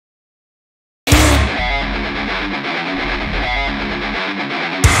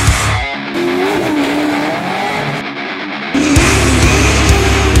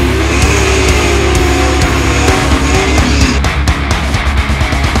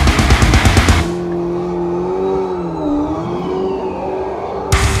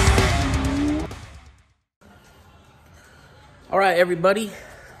everybody,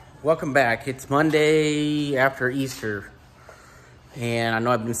 welcome back. It's Monday after Easter, and I know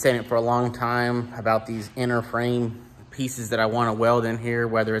I've been saying it for a long time about these inner frame pieces that I want to weld in here.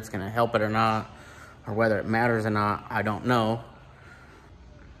 Whether it's going to help it or not, or whether it matters or not, I don't know.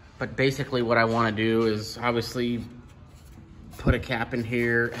 But basically what I want to do is obviously put a cap in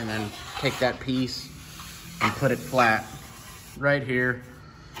here and then take that piece and put it flat right here.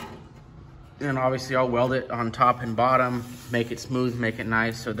 And obviously I'll weld it on top and bottom, make it smooth, make it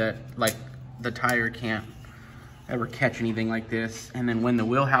nice so that like the tire can't ever catch anything like this. And then when the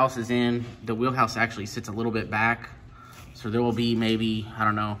wheelhouse is in, the wheelhouse actually sits a little bit back. So there will be maybe, I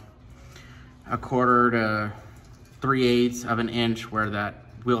don't know, 1/4 to 3/8 of an inch where that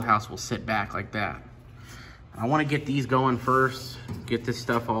wheelhouse will sit back like that. I want to get these going first, get this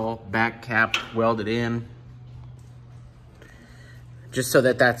stuff all back capped, welded in, just so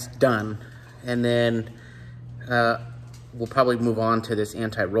that that's done. And then we'll probably move on to this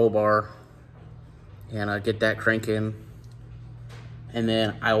anti-roll bar and get that cranking. And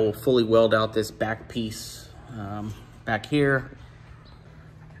then I will fully weld out this back piece back here.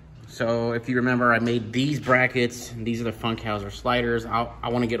 So if you remember, I made these brackets, and these are the Funkhouser sliders. I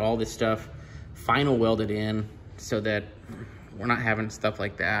want to get all this stuff final welded in so that we're not having stuff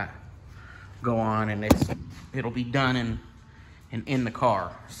like that go on, and it'll be done and in the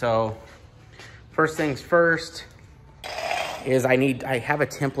car. So first things first is I have a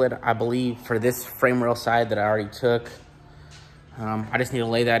template, I believe, for this frame rail side that I already took. I just need to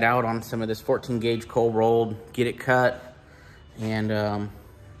lay that out on some of this 14 gauge cold rolled, get it cut, and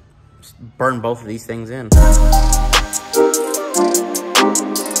just burn both of these things in.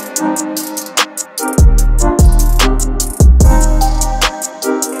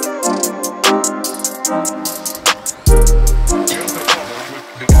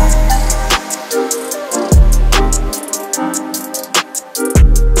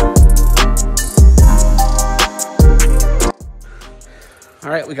 All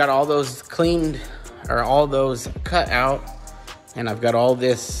right, we got all those cleaned, or all those cut out, and I've got all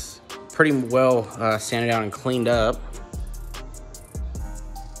this pretty well sanded out and cleaned up.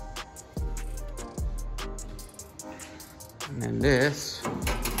 And then this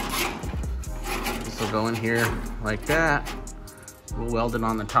will go in here like that. We'll weld it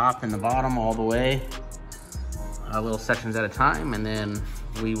on the top and the bottom all the way, little sections at a time, and then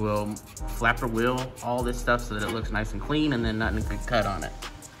we will flapper wheel all this stuff so that it looks nice and clean, and then nothing can cut on it.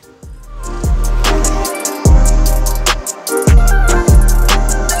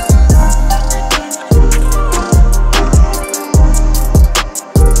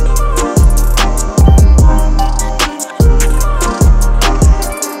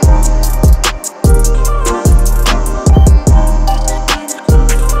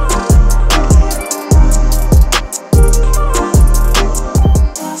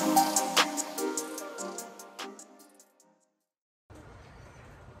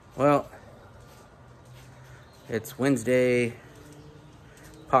 Well, it's Wednesday,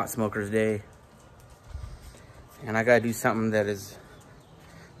 pot smokers day, and I gotta do something that is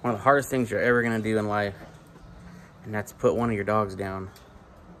one of the hardest things you're ever gonna do in life, and that's put one of your dogs down,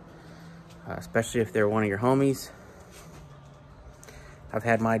 especially if they're one of your homies. I've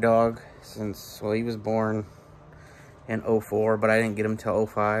had my dog since, well, he was born in 04, but I didn't get him till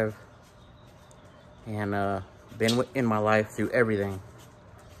 05, and been in my life through everything.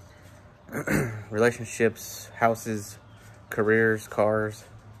 Relationships, houses, careers, cars,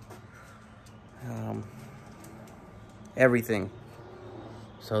 everything.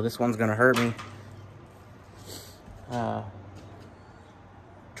 So this one's gonna hurt me.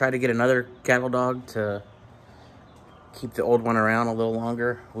 Try to get another cattle dog to keep the old one around a little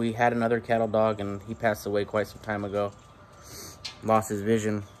longer. We had another cattle dog and he passed away quite some time ago. Lost his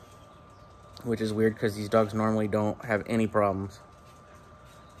vision, which is weird because these dogs normally don't have any problems.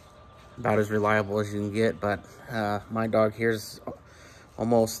 About as reliable as you can get, but my dog here's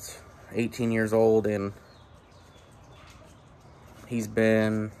almost 18 years old, and he's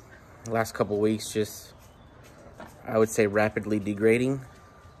been the last couple weeks just, I would say, rapidly degrading.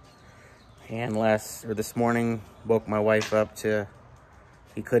 And this morning woke my wife up to,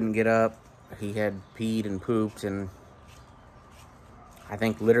 he couldn't get up. He had peed and pooped, and I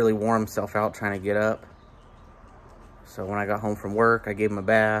think literally wore himself out trying to get up. So when I got home from work, I gave him a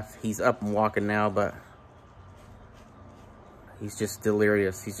bath. He's up and walking now, but he's just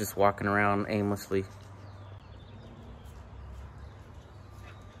delirious. He's just walking around aimlessly.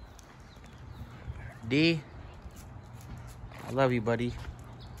 D, I love you, buddy.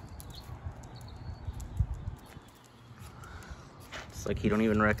 It's like he don't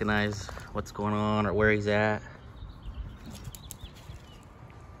even recognize what's going on or where he's at.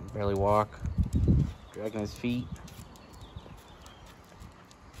 Barely walk. Dragging his feet.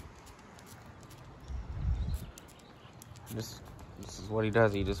 This is what he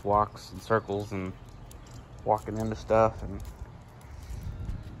does. He just walks in circles and walking into stuff. And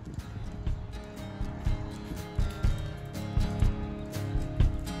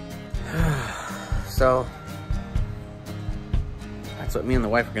so that's what me and the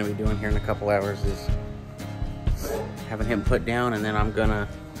wife are going to be doing here in a couple hours, is having him put down, and then I'm going to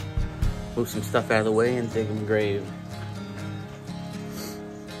move some stuff out of the way and dig him a grave.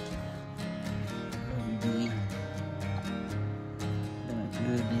 Been a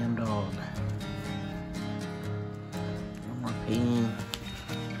good damn dog. No more pain.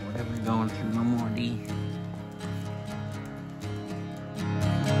 Whatever you're going through, no more, D.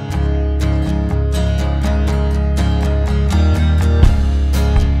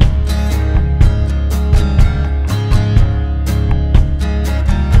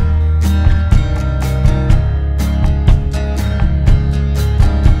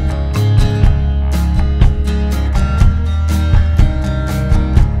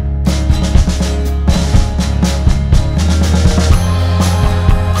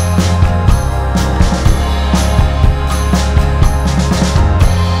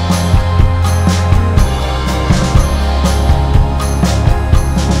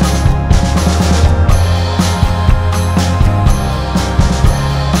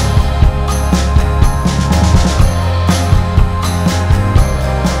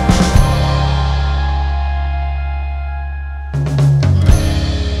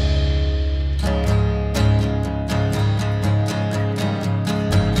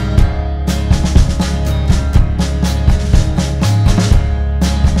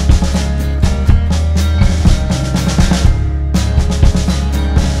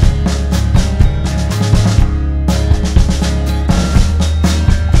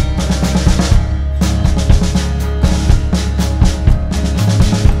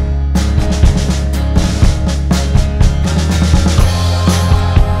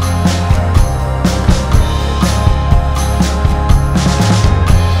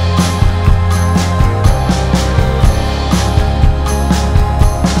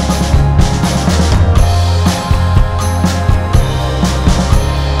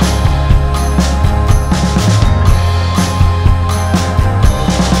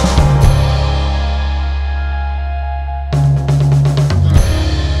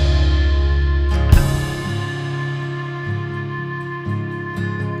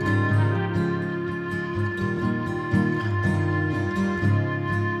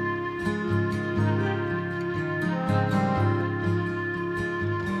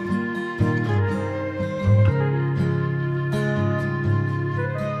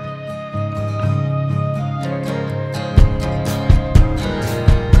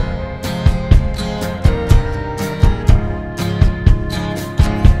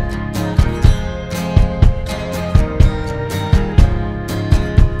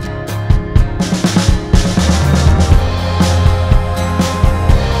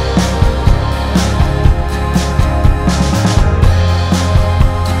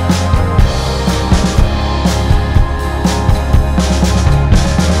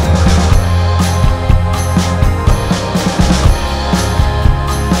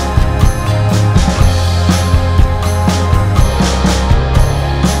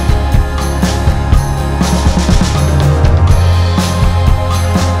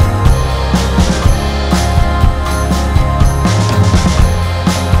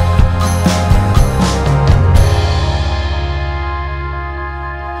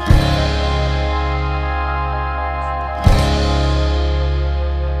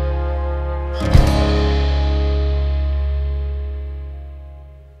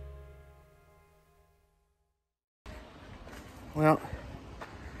 Well,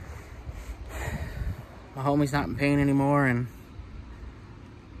 my homie's not in pain anymore, and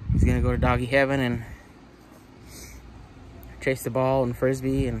he's gonna go to doggy heaven and chase the ball and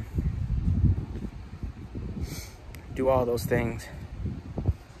frisbee and do all those things.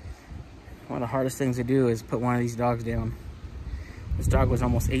 One of the hardest things to do is put one of these dogs down. This dog was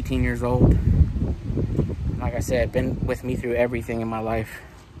almost 18 years old. Like I said, been with me through everything in my life.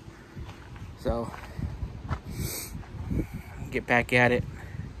 So, get back at it.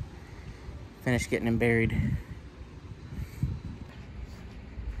 Finish getting him buried.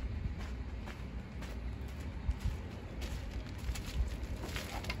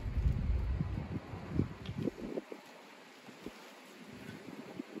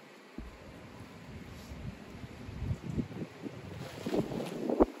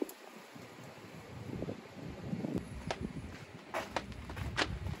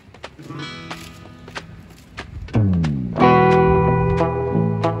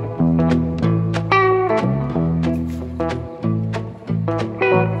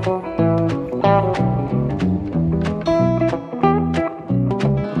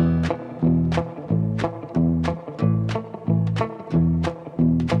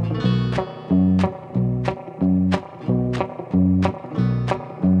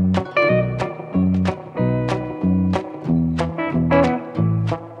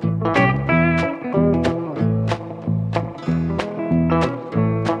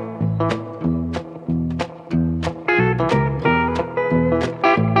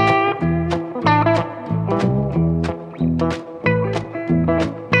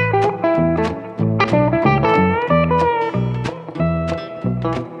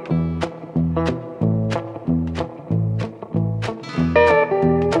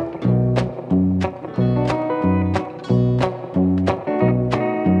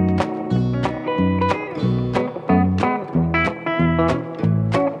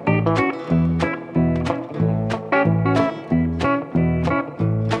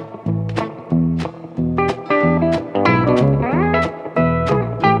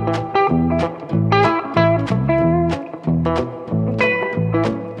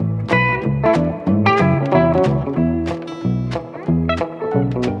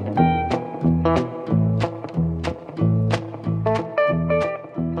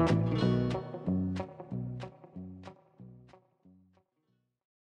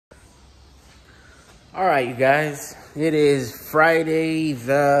 All right, you guys, it is Friday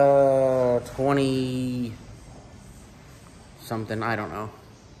the 20 something, I don't know,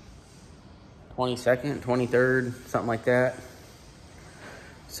 22nd, 23rd, something like that.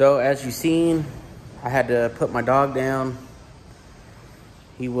 So as you've seen, I had to put my dog down.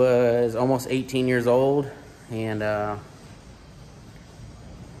 He was almost 18 years old, and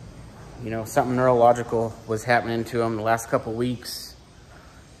you know, something neurological was happening to him the last couple weeks.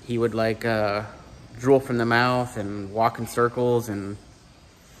 He would like drool from the mouth and walk in circles and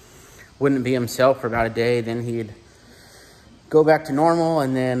wouldn't be himself for about a day. Then he'd go back to normal.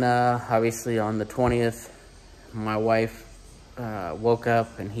 And then obviously on the 20th, my wife woke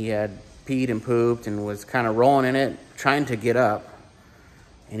up and he had peed and pooped and was kind of rolling in it, trying to get up.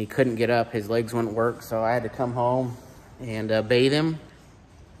 And he couldn't get up, his legs wouldn't work. So I had to come home and bathe him.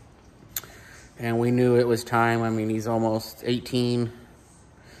 And we knew it was time. I mean, he's almost 18.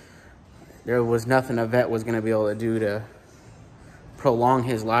 There was nothing a vet was going to be able to do to prolong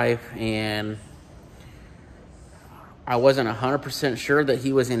his life. And I wasn't 100% sure that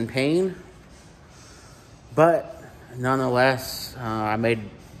he was in pain. But nonetheless, I made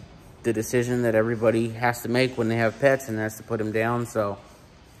the decision that everybody has to make when they have pets, and that's to put him down. So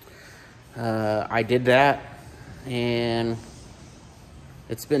I did that, and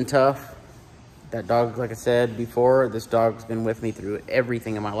it's been tough. That dog, like I said before, this dog's been with me through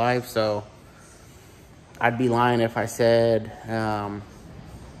everything in my life, so I'd be lying if I said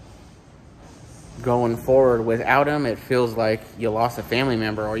going forward without him, it feels like you lost a family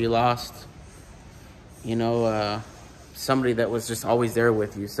member, or you lost, you know, somebody that was just always there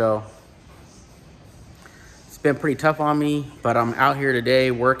with you. So it's been pretty tough on me, but I'm out here today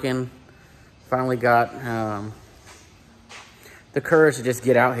working. Finally got the courage to just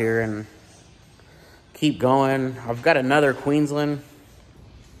get out here and keep going. I've got another Queensland.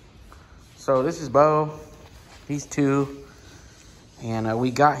 So this is Bo. He's 2. And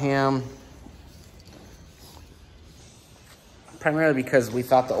we got him primarily because we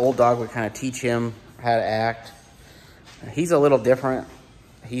thought the old dog would kind of teach him how to act. He's a little different.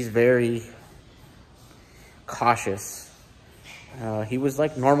 He's very cautious. He was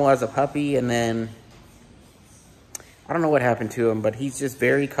like normal as a puppy, and then I don't know what happened to him, but he's just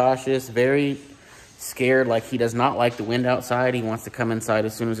very cautious, very scared. Like, he does not like the wind outside. He wants to come inside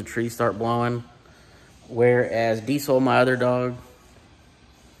as soon as the trees start blowing. Whereas Diesel, my other dog,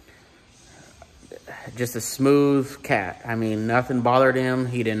 just a smooth cat. I mean, nothing bothered him.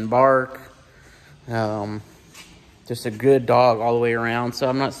 He didn't bark. Just a good dog all the way around. So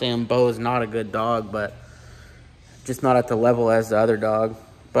I'm not saying Bo is not a good dog, but just not at the level as the other dog.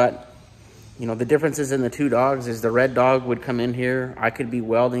 But, you know, the differences in the two dogs is the red dog would come in here. I could be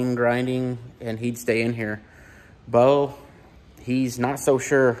welding, grinding, and he'd stay in here. Bo, he's not so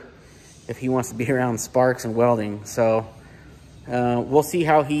sure if he wants to be around sparks and welding. So we'll see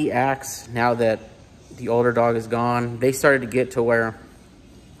how he acts now that the older dog is gone. They started to get to where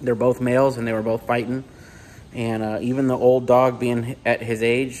they're both males and they were both fighting. And even the old dog, being at his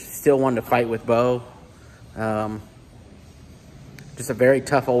age, still wanted to fight with Bo. Just a very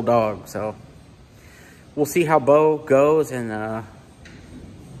tough old dog. So we'll see how Bo goes, and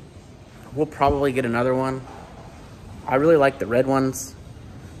we'll probably get another one. I really like the red ones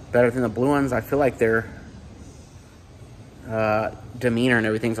better than the blue ones. I feel like their demeanor and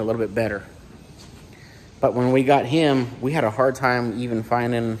everything's a little bit better. But when we got him, we had a hard time even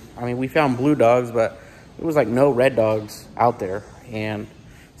finding, I mean, we found blue dogs, but it was like no red dogs out there. And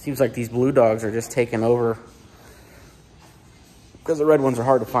it seems like these blue dogs are just taking over because the red ones are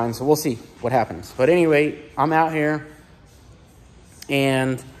hard to find. So we'll see what happens. But anyway, I'm out here,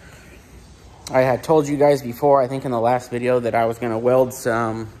 and I had told you guys before, I think in the last video, that I was going to weld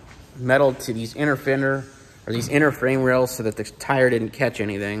some metal to these inner fender, or these inner frame rails, so that the tire didn't catch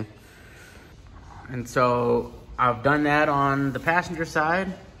anything. And so I've done that on the passenger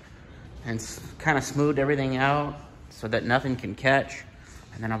side and kind of smoothed everything out so that nothing can catch.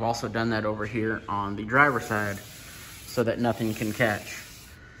 And then I've also done that over here on the driver's side so that nothing can catch.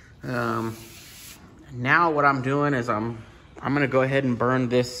 Now what I'm doing is I'm gonna go ahead and burn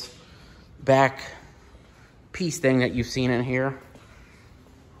this back piece thing that you've seen in here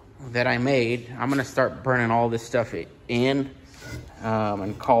that I made. I'm gonna start burning all this stuff in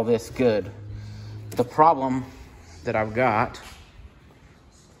and call this good. The problem that I've got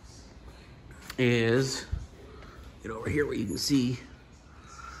is, get over here where you can see.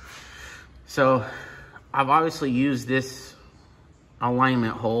 So I've obviously used this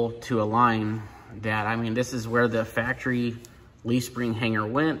alignment hole to align that. I mean, this is where the factory leaf spring hanger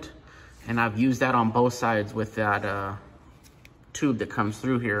went, and I've used that on both sides with that tube that comes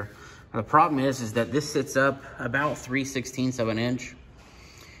through here. The problem is that this sits up about 3/16 of an inch,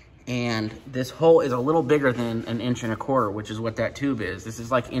 and this hole is a little bigger than 1 1/4 inch, which is what that tube is. This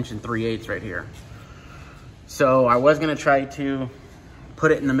is like 1 3/8 right here. So I was gonna try to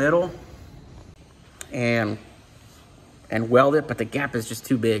put it in the middle and weld it, but the gap is just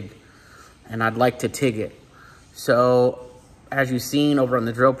too big, and I'd like to TIG it. So as you've seen over on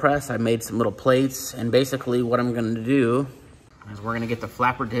the drill press, I made some little plates, and basically what I'm gonna do is we're gonna get the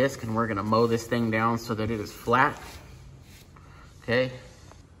flapper disc and we're gonna mow this thing down so that it is flat, okay?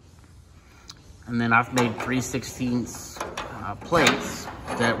 And then I've made 3/16 plates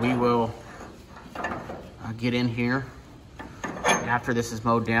that we will get in here after this is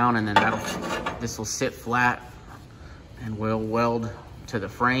mowed down, and then this will sit flat and we'll weld to the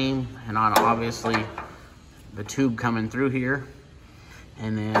frame and on obviously the tube coming through here,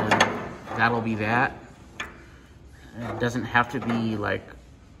 and then that'll be that. It doesn't have to be like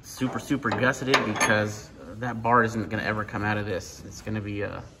super gusseted because that bar isn't gonna ever come out of this. It's gonna be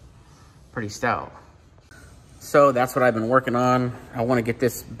pretty stout. So that's what I've been working on. I wanna get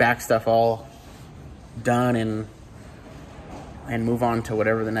this back stuff all done and move on to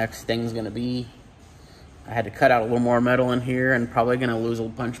whatever the next thing's gonna be. I had to cut out a little more metal in here, and probably gonna lose a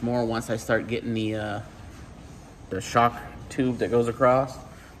bunch more once I start getting the shock tube that goes across.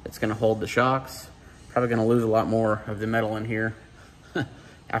 It's gonna hold the shocks. Probably gonna lose a lot more of the metal in here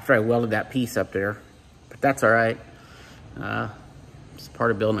after I welded that piece up there, but that's all right. It's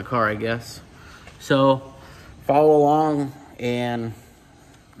part of building a car, I guess. So follow along and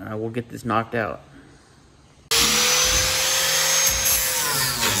we'll get this knocked out.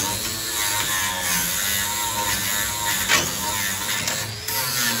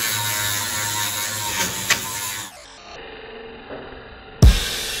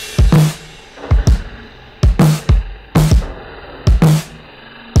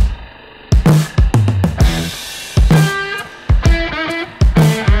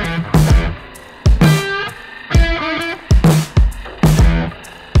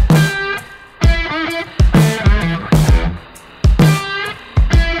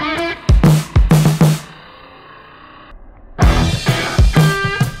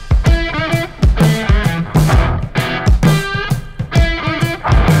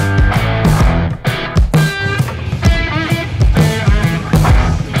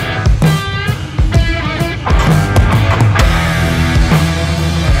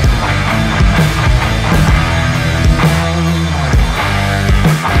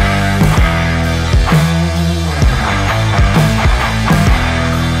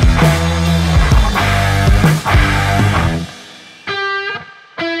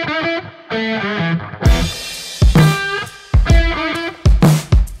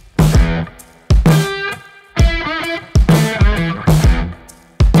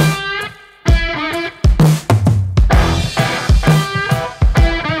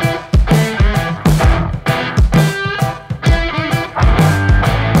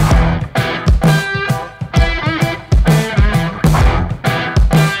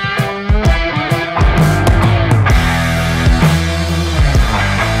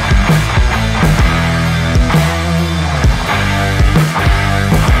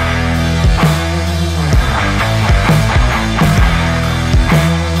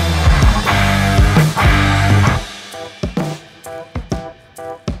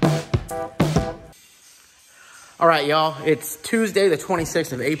 All right, y'all, it's Tuesday, the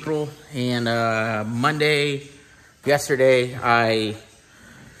 26th of April, and yesterday, I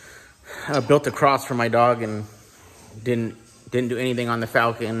built a cross for my dog and didn't do anything on the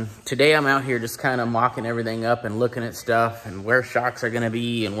Falcon. Today, I'm out here just kind of mocking everything up and looking at stuff and where shocks are gonna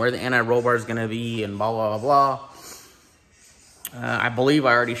be and where the anti-roll bar is gonna be and blah, blah, blah, blah. I believe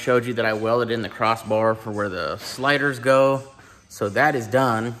I already showed you that I welded in the crossbar for where the sliders go, so that is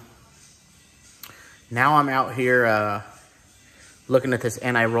done. Now I'm out here looking at this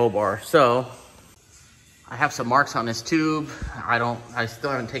anti-roll bar. So I have some marks on this tube. I still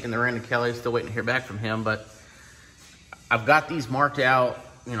haven't taken the Randy Kelly, still waiting to hear back from him, but I've got these marked out.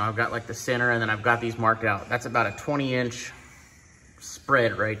 You know, I've got like the center, and then I've got these marked out. That's about a 20-inch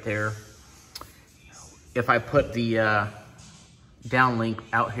spread right there. If I put the downlink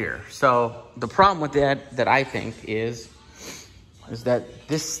out here. So the problem with that I think is that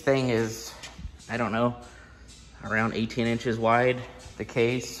this thing is, I don't know, around 18 inches wide, the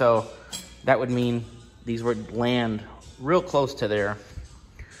case. So that would mean these would land real close to there.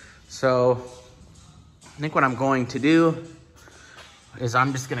 So I think what I'm going to do is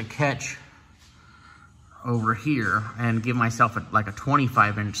I'm just gonna catch over here and give myself like a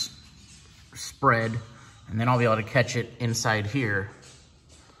 25-inch spread, and then I'll be able to catch it inside here.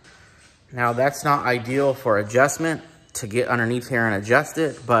 Now that's not ideal for adjustment, to get underneath here and adjust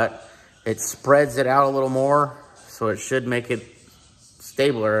it, but it spreads it out a little more, so it should make it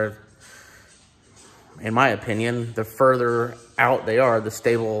stabler. In my opinion, the further out they are, the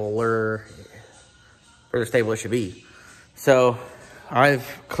further stable it should be. So I've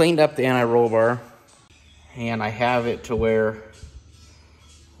cleaned up the anti-roll bar, and I have it to where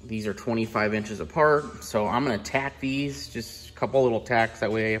these are 25 inches apart. So I'm gonna tack these, just a couple little tacks.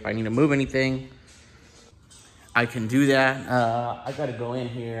 That way, if I need to move anything, I can do that. I gotta go in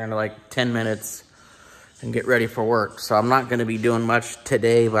here in like 10 minutes and get ready for work. So I'm not gonna be doing much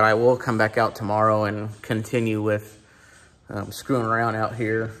today, but I will come back out tomorrow and continue with screwing around out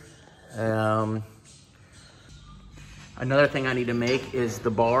here. Another thing I need to make is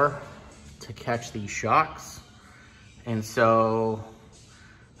the bar to catch these shocks. And so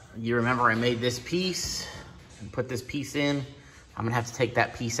you remember I made this piece and put this piece in. I'm gonna have to take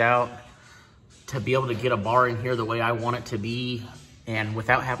that piece out to be able to get a bar in here the way I want it to be, and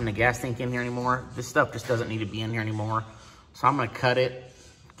without having a gas tank in here anymore. This stuff just doesn't need to be in here anymore. So I'm gonna cut it,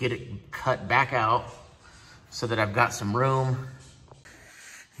 get it cut back out so that I've got some room.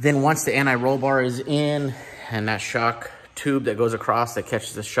 Then once the anti-roll bar is in and that shock tube that goes across that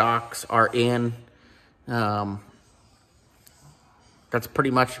catches the shocks are in, that's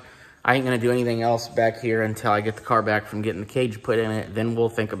pretty much, I ain't gonna do anything else back here until I get the car back from getting the cage put in it. Then we'll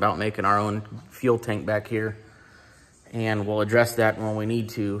think about making our own fuel tank back here, and we'll address that when we need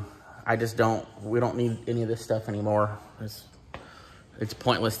to. We don't need any of this stuff anymore. It's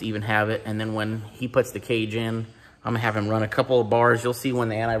pointless to even have it. And then when he puts the cage in, I'm gonna have him run a couple of bars. You'll see when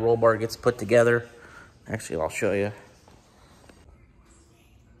the anti-roll bar gets put together. Actually, I'll show you.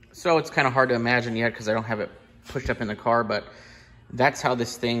 So it's kind of hard to imagine yet because I don't have it pushed up in the car, but that's how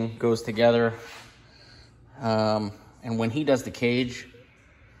this thing goes together. And when he does the cage,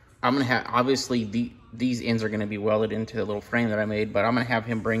 I'm gonna have, obviously these ends are gonna be welded into the little frame that I made, but I'm gonna have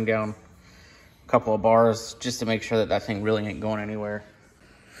him bring down a couple of bars just to make sure that that thing really ain't going anywhere.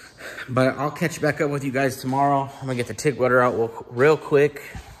 But I'll catch back up with you guys tomorrow. I'm gonna get the TIG welder out real quick,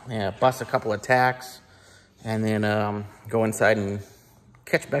 bust a couple of tacks, and then go inside and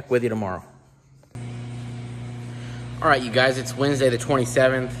catch back with you tomorrow. All right, you guys, it's Wednesday the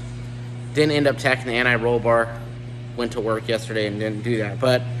 27th. Didn't end up tacking the anti-roll bar. Went to work yesterday and didn't do that.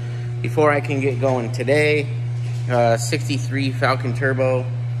 But before I can get going today, 63 Falcon Turbo,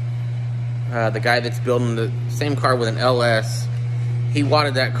 the guy that's building the same car with an LS, he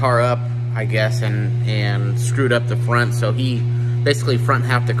wadded that car up, I guess, and screwed up the front. So he basically front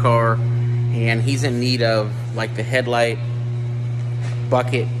half the car, and he's in need of like the headlight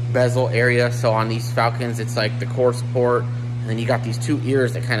bucket bezel area. So on these Falcons, it's like the core support, and then you got these two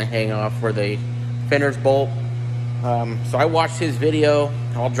ears that kind of hang off where the fenders bolt. So I watched his video.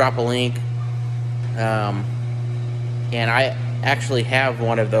 I'll drop a link. And I actually have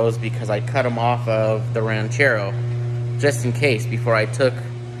one of those because I cut them off of the Ranchero just in case. Before I took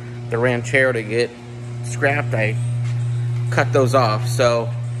the Ranchero to get scrapped, I cut those off. So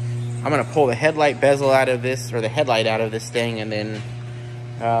I'm gonna pull the headlight bezel out of this, or the headlight out of this thing, and then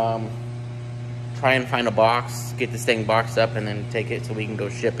try and find a box, get this thing boxed up, and then take it so we can go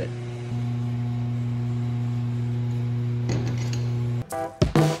ship it.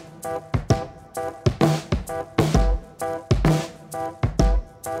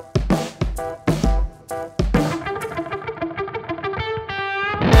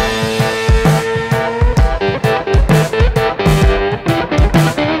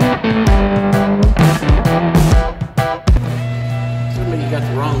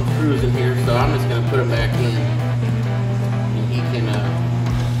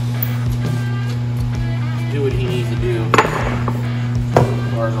 Do what he needs to do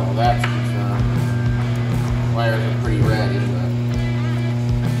as far as all that's concerned. Wires are pretty ratty, but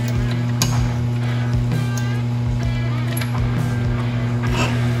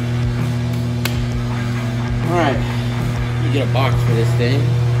to get a box for this thing.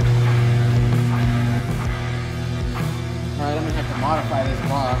 Alright, I'm gonna have to modify this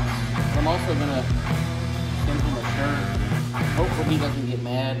box. I'm also gonna send him a shirt. Hopefully he doesn't get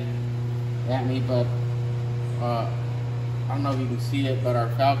mad at me, but I don't know if you can see it, but our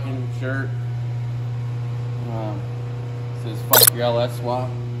Falcon shirt says "Fuck your LS swap."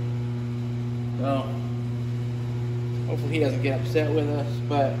 So hopefully he doesn't get upset with us,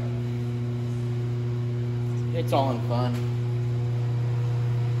 but it's all in fun.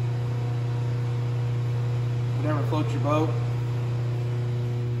 Whatever floats your boat.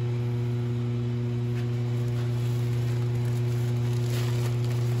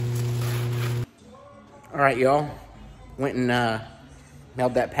 All right, y'all. Went and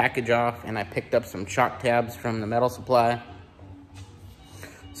mailed that package off, and I picked up some shock tabs from the metal supply.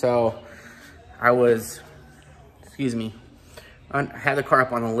 So I was, I had the car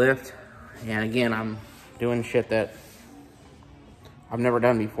up on the lift, and again, I'm doing shit that I've never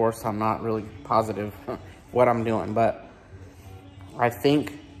done before, so I'm not really positive what I'm doing, but I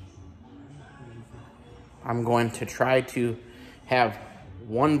think I'm going to try to have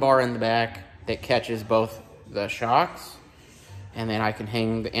one bar in the back that catches both the shocks, and then I can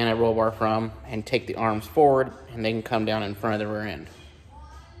hang the anti-roll bar from and take the arms forward, and they can come down in front of the rear end.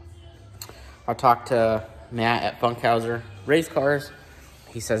 I talked to Matt at Funkhouser Race Cars.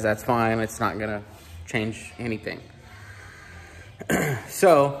 He says that's fine. It's not gonna change anything.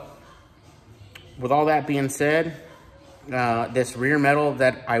 So, with all that being said, this rear metal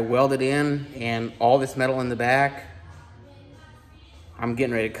that I welded in and all this metal in the back, I'm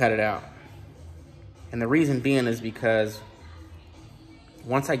getting ready to cut it out. And the reason being is because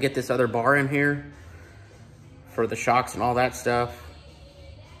once I get this other bar in here for the shocks and all that stuff,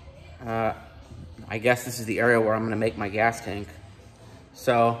 I guess this is the area where I'm gonna make my gas tank.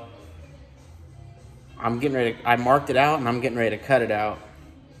 So I'm getting ready to, I marked it out and I'm getting ready to cut it out.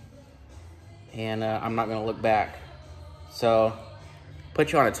 And I'm not gonna look back. So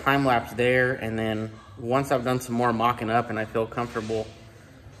put you on a time lapse there, and then once I've done some more mocking up and I feel comfortable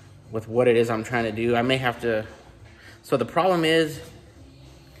with what it is I'm trying to do, I may have to, so the problem is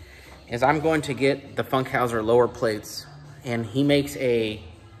I'm going to get the Funkhouser lower plates, and he makes a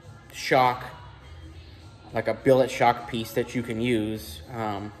shock, like a billet shock piece that you can use.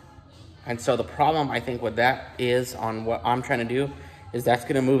 And so the problem I think with that is, on what I'm trying to do, is that's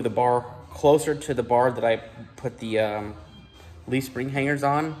gonna move the bar closer to the bar that I put the leaf spring hangers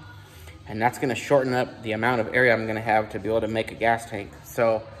on, and that's gonna shorten up the amount of area I'm gonna have to be able to make a gas tank.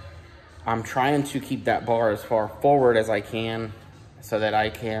 So I'm trying to keep that bar as far forward as I can so that I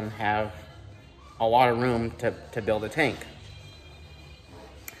can have a lot of room to build a tank.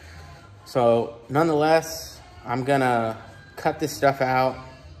 So nonetheless, I'm gonna cut this stuff out,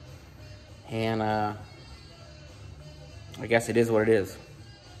 and I guess it is what it is.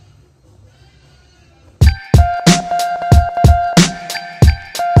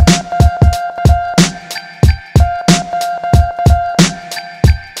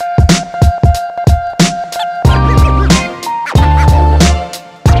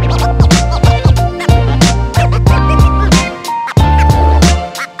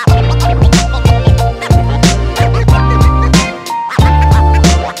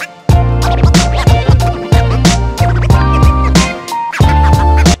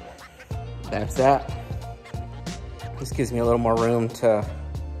 That's that. This gives me a little more room to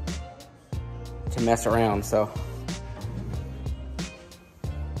mess around, so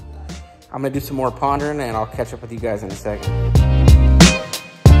I'm gonna do some more pondering, and I'll catch up with you guys in a second.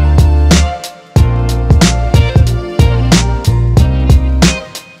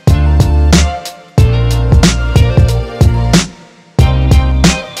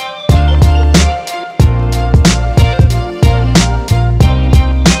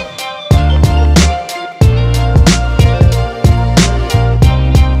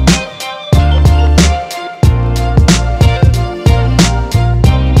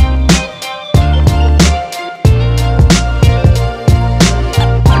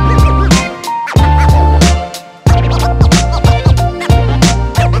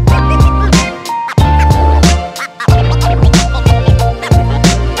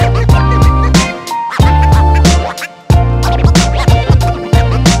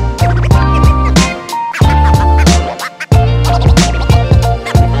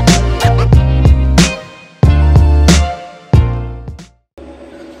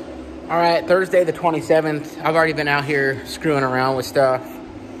 All right, Thursday the 27th. I've already been out here screwing around with stuff.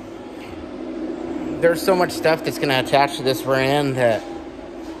 There's so much stuff that's gonna attach to this rear end that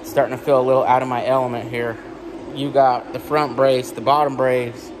it's starting to feel a little out of my element here. You got the front brace, the bottom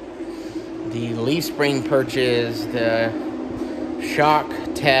brace, the leaf spring perches, the shock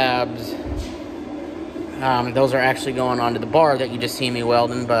tabs. Those are actually going onto the bar that you just see me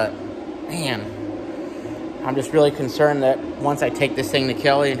welding, but man, I'm just really concerned that once I take this thing to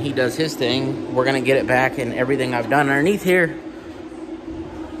Kelly and he does his thing, we're gonna get it back, and everything I've done underneath here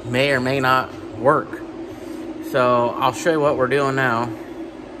may or may not work. So I'll show you what we're doing now.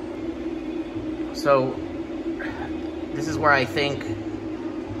 So this is where I think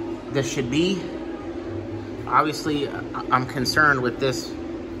this should be. Obviously, I'm concerned with this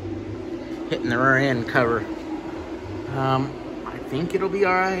hitting the rear end cover. I think it'll be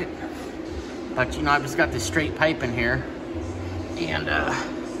all right, but you know, I've just got this straight pipe in here, and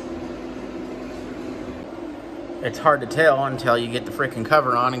it's hard to tell until you get the freaking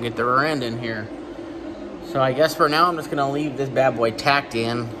cover on and get the rear end in here. So I guess for now, I'm just gonna leave this bad boy tacked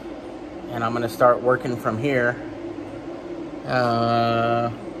in, and I'm gonna start working from here.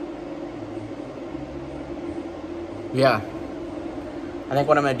 Yeah, I think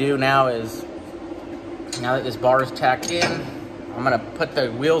what I'm gonna do now is, now that this bar is tacked in, I'm gonna put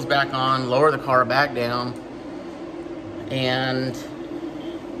the wheels back on, lower the car back down. And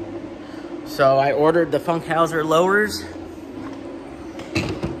so I ordered the Funkhouser lowers,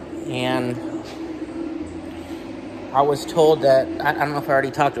 and I was told that, I don't know if I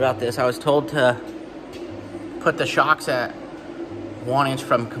already talked about this, I was told to put the shocks at 1 inch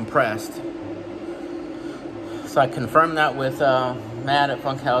from compressed. So I confirmed that with Matt at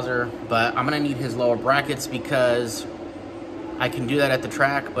Funkhouser, but I'm gonna need his lower brackets because I can do that at the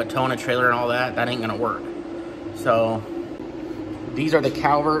track, but towing a trailer and all that ain't gonna work. So these are the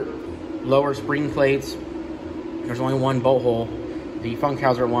Calvert lower spring plates. There's only one bolt hole. The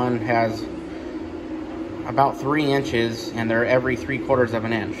Funkhouser one has about 3 inches, and they're every 3/4 of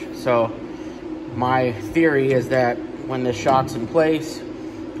an inch. So my theory is that when this shock's in place,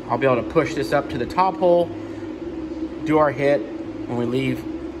 I'll be able to push this up to the top hole, do our hit, when we leave,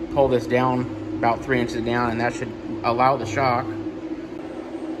 pull this down about 3 inches down, and that should allow the shock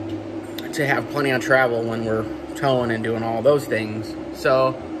to have plenty of travel when we're towing and doing all those things.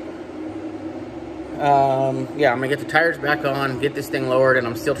 So yeah, I'm gonna get the tires back on, get this thing lowered, and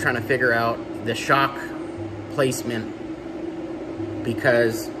I'm still trying to figure out the shock placement,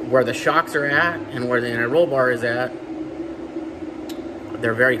 because where the shocks are at and where the inner roll bar is at,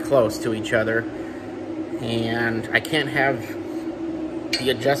 they're very close to each other, and I can't have the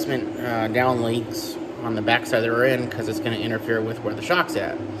adjustment down links on the back side of the rear end because it's going to interfere with where the shock's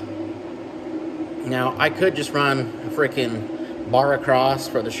at. Now, I could just run a freaking bar across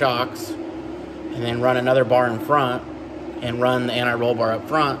for the shocks and then run another bar in front and run the anti-roll bar up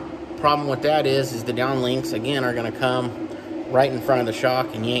front. Problem with that is the down links, again, are going to come right in front of the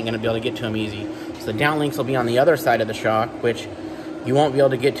shock, and you ain't going to be able to get to them easy. So the down links will be on the other side of the shock, which you won't be able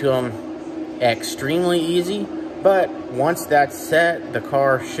to get to them extremely easy, but once that's set, the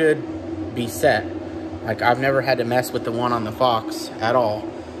car should be set. Like, I've never had to mess with the one on the Fox at all.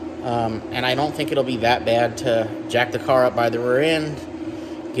 And I don't think it'll be that bad to jack the car up by the rear end,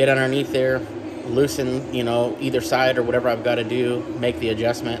 get underneath there, loosen, you know, either side or whatever I've got to do, make the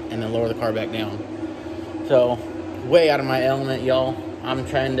adjustment, and then lower the car back down. So, way out of my element, y'all. I'm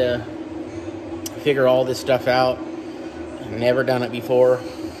trying to figure all this stuff out. I've never done it before.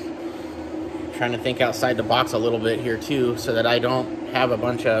 Trying to think outside the box a little bit here too, so that I don't have a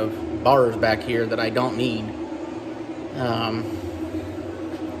bunch of bars back here that I don't need.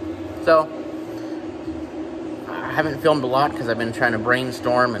 So I haven't filmed a lot because I've been trying to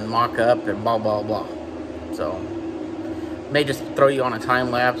brainstorm and mock up and blah blah blah. So may just throw you on a time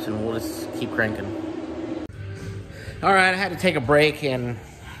lapse and we'll just keep cranking. All right, I had to take a break and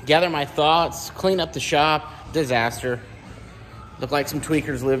gather my thoughts, clean up the shop. Disaster. Looked like some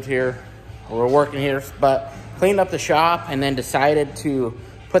tweakers lived here. We're working here, but cleaned up the shop and then decided to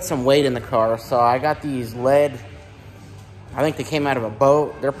put some weight in the car. So I got these lead, I think they came out of a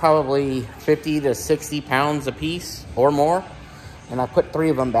boat. They're probably 50 to 60 pounds a piece or more. And I put 3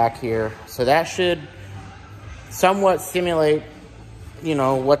 of them back here. So that should somewhat simulate, you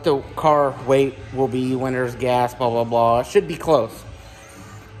know, what the car weight will be when there's gas, blah, blah, blah. It should be close.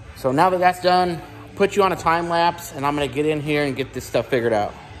 So now that that's done, put you on a time lapse, and I'm gonna get in here and get this stuff figured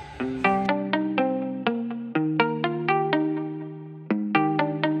out.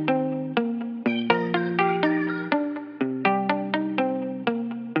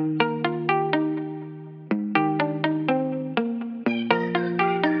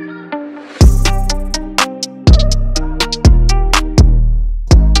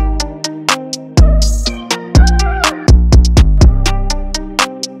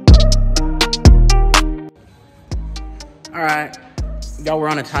 All right, y'all, we're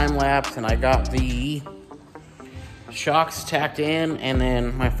on a time lapse, and I got the shocks tacked in, and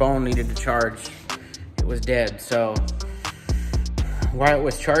then my phone needed to charge. It was dead. So while it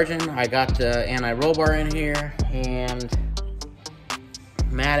was charging, I got the anti-roll bar in here, and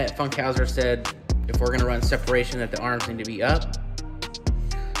Matt at Funkhouser said if we're gonna run separation that the arms need to be up.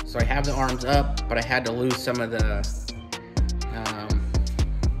 So I have the arms up, but I had to lose some of the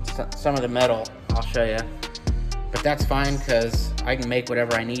metal. I'll show you. But that's fine, because I can make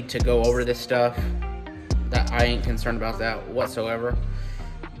whatever I need to go over this stuff. That I ain't concerned about that whatsoever.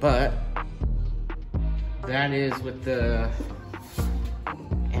 But that is with the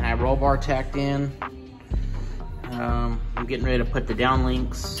anti-roll bar tacked in. I'm getting ready to put the down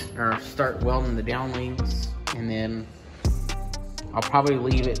links, or start welding the down links, and then I'll probably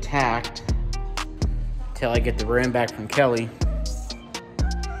leave it tacked till I get the rim back from Kelly.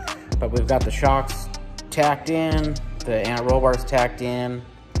 But we've got the shocks tacked in, the anti-roll bar's tacked in,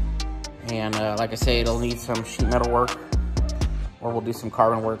 and like I say, it'll need some sheet metal work, or we'll do some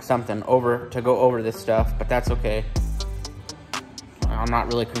carbon work, something to go over this stuff, but that's okay. I'm not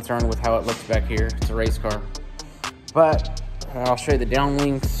really concerned with how it looks back here. It's a race car. But I'll show you the down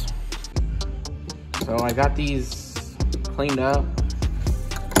links. So I got these cleaned up.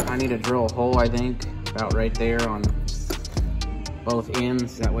 I need to drill a hole, I think, about right there on both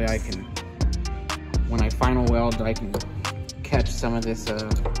ends. That way I can, when I final weld, I can catch some of this.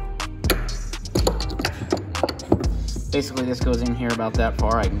 Basically, this goes in here about that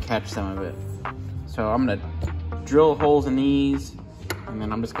far. I can catch some of it. So I'm gonna drill holes in these, and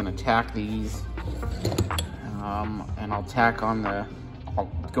then I'm just gonna tack these. And I'll tack on I'll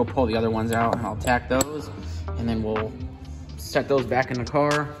go pull the other ones out, and I'll tack those, and then we'll set those back in the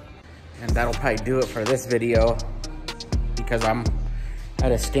car. And that'll probably do it for this video, because I'm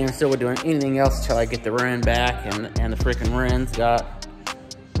at a standstill with doing anything else till I get the rim back, and the freaking rim's got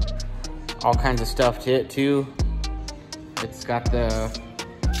all kinds of stuff to it too. It's got the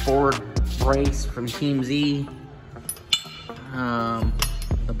forward brace from Team Z,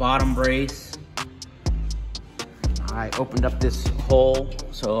 the bottom brace. I opened up this hole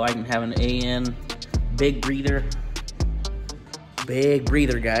so I can have an AN big breather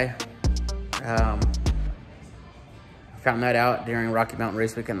guy. Found that out during Rocky Mountain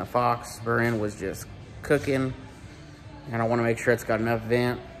Race Week, and the Fox burn was just cooking, and I want to make sure it's got enough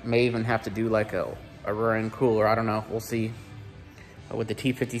vent. May even have to do like a rear cooler. I don't know, we'll see. But with the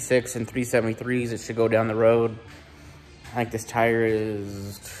T56 and 373s, it should go down the road. I think this tire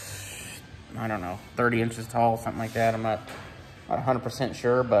is, I don't know, 30 inches tall, something like that. I'm not 100%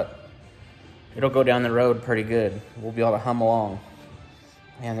 sure, but it'll go down the road pretty good. We'll be able to hum along,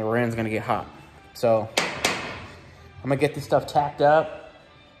 and the rim's gonna get hot. So I'm gonna get this stuff tacked up,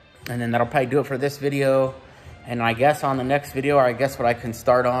 and then that'll probably do it for this video. And I guess on the next video, or I guess what I can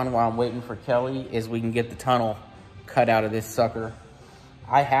start on while I'm waiting for Kelly, is we can get the tunnel cut out of this sucker.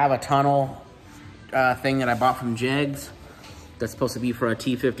 I have a tunnel thing that I bought from Jegs that's supposed to be for a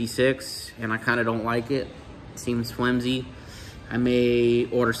T56, and I kind of don't like it. It seems flimsy. I may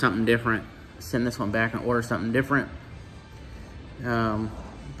order something different, send this one back and order something different. But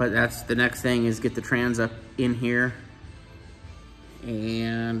that's the next thing, is get the trans up in here,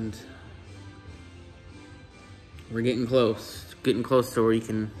 and we're getting close to where you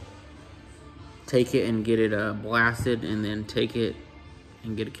can take it and get it blasted, and then take it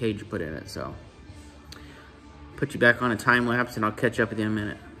and get a cage put in it. So put you back on a time lapse, and I'll catch up with you in a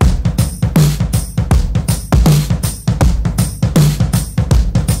minute.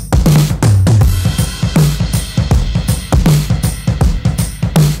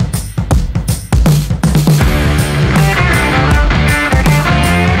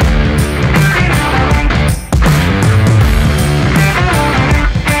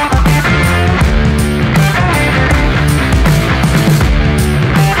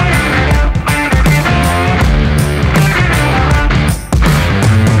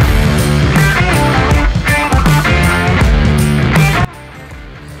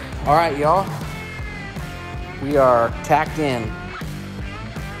 All right, y'all, we are tacked in.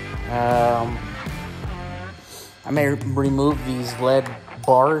 I may remove these lead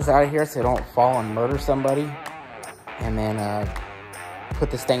bars out of here so they don't fall and murder somebody, and then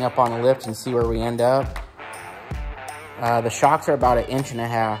put this thing up on the lift and see where we end up. The shocks are about 1.5 inches,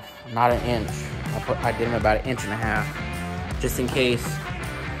 not an inch. I did them about 1.5 inches, just in case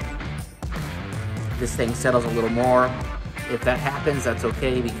this thing settles a little more. If that happens, that's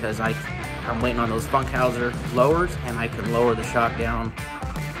okay, because I'm waiting on those Funkhouser lowers, and I can lower the shock down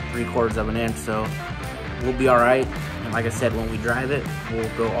 3/4 of an inch, so we'll be all right. And like I said, when we drive it, we'll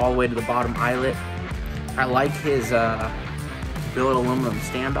go all the way to the bottom eyelet. I like his billet aluminum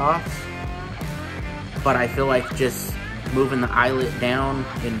standoffs. but I feel like just moving the eyelet down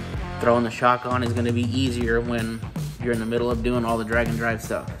and throwing the shock on is gonna be easier when you're in the middle of doing all the drag and drive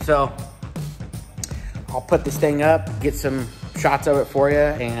stuff. So I'll put this thing up, get some shots of it for you,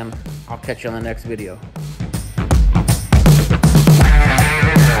 and I'll catch you on the next video.